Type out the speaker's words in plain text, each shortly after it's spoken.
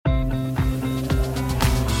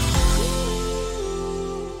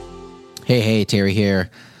Hey, Terry here.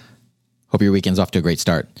 Hope your weekend's off to a great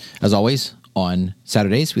start. As always, on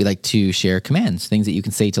Saturdays, we like to share commands, things that you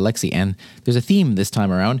can say to Lexi. And there's a theme this time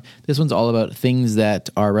around. This one's all about things that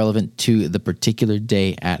are relevant to the particular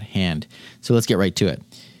day at hand. So let's get right to it.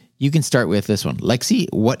 You can start with this one. Lexi,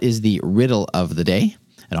 what is the riddle of the day?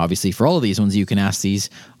 And obviously for all of these ones, you can ask these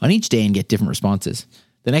on each day and get different responses.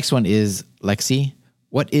 The next one is, Lexi,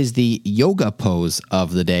 what is the yoga pose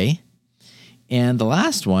of the day? And the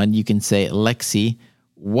last one, you can say, Lexi,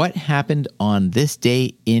 what happened on this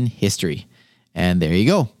day in history? And there you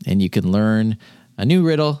go. And you can learn a new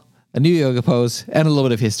riddle, a new yoga pose, and a little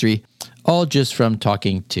bit of history, all just from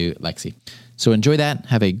talking to Lexi. So enjoy that.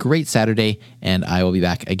 Have a great Saturday, and I will be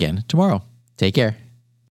back again tomorrow. Take care.